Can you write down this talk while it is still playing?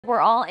We're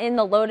all in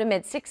the low to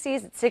mid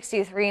 60s. It's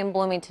 63 in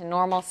Bloomington,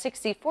 normal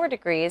 64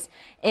 degrees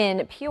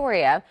in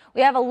Peoria.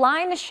 We have a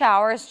line of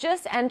showers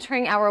just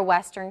entering our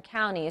western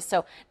counties.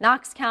 So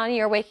Knox County,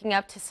 you're waking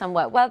up to some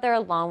wet weather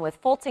along with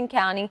Fulton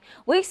County.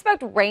 We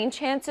expect rain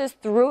chances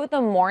through the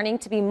morning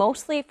to be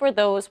mostly for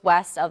those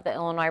west of the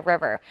Illinois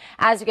River.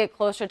 As we get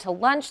closer to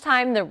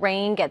lunchtime, the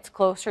rain gets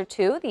closer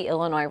to the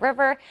Illinois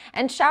River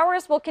and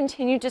showers will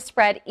continue to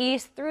spread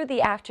east through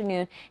the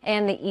afternoon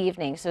and the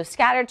evening. So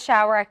scattered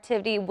shower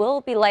activity will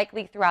be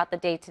likely throughout the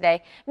day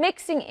today,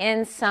 mixing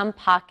in some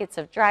pockets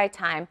of dry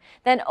time.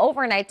 Then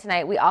overnight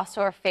tonight, we also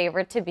are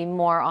favored to be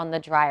more on the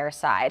drier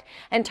side.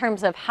 In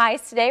terms of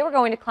highs today, we're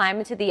going to climb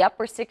into the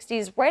upper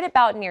 60s, right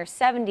about near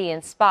 70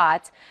 in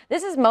spots.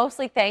 This is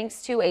mostly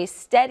thanks to a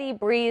steady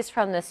breeze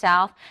from the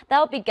south that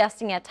will be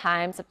gusting at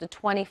times up to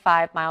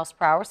 25 miles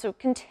per hour, so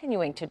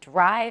continuing to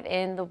drive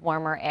in the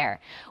warmer air.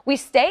 We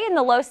stay in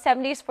the low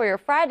 70s for your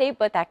Friday,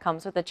 but that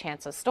comes with a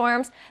chance of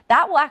storms.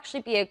 That will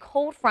actually be a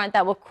cold front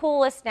that will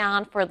cool us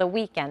down for the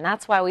weekend.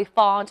 That's why we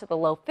fall into the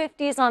low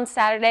 50s on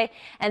Saturday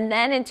and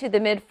then into the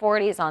mid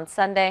 40s on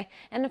Sunday.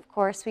 And of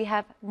course, we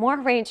have more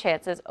rain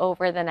chances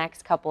over the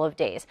next couple of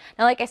days.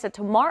 Now, like I said,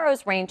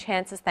 tomorrow's rain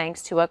chances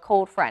thanks to a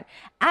cold front.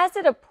 As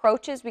it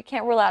approaches, we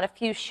can't rule out a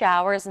few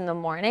showers in the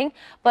morning,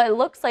 but it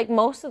looks like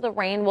most of the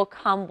rain will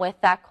come with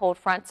that cold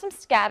front. Some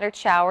scattered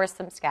showers,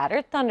 some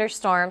scattered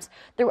thunderstorms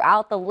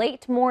throughout the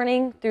late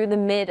morning through the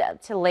mid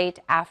to late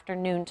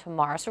afternoon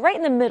tomorrow. So right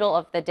in the middle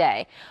of the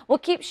day. We'll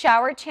keep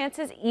shower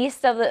chances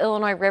east of the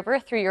Illinois River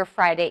through your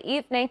Friday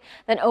evening.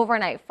 Then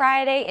overnight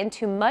Friday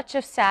into much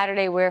of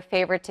Saturday, we're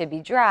favored to be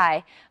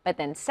dry. But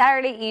then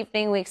Saturday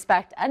evening, we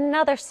expect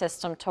another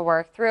system to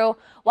work through.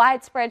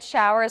 Widespread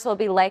showers will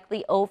be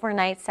likely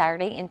overnight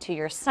Saturday into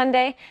your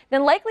Sunday.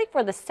 Then likely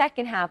for the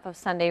second half of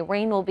Sunday,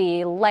 rain will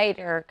be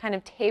lighter, kind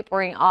of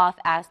tapering off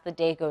as the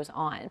day goes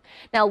on.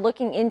 Now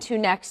looking into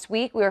next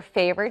week, we are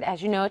favored,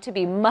 as you know, to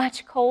be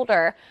much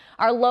colder.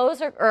 Our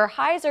lows or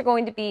highs are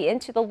going to be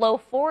into the low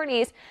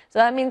 40s. So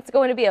that means it's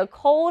going to be a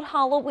cold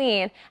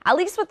Halloween. At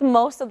least with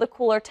most of the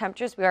cooler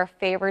temperatures, we are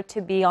favored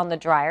to be on the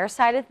drier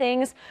side of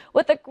things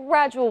with a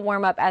gradual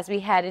warm up as we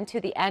head into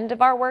the end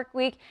of our work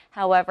week.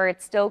 However,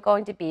 it's still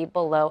going to be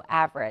below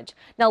average.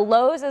 Now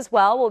lows as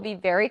well will be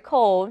very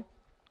cold.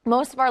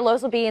 Most of our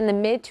lows will be in the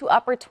mid to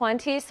upper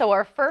 20s, so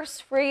our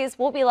first freeze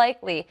will be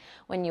likely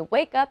when you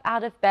wake up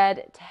out of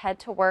bed to head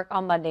to work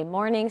on Monday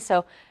morning.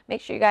 So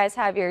make sure you guys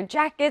have your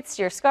jackets,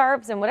 your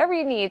scarves, and whatever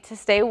you need to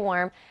stay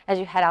warm as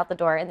you head out the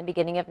door in the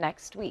beginning of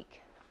next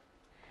week.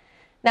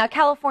 Now,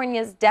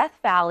 California's Death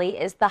Valley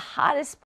is the hottest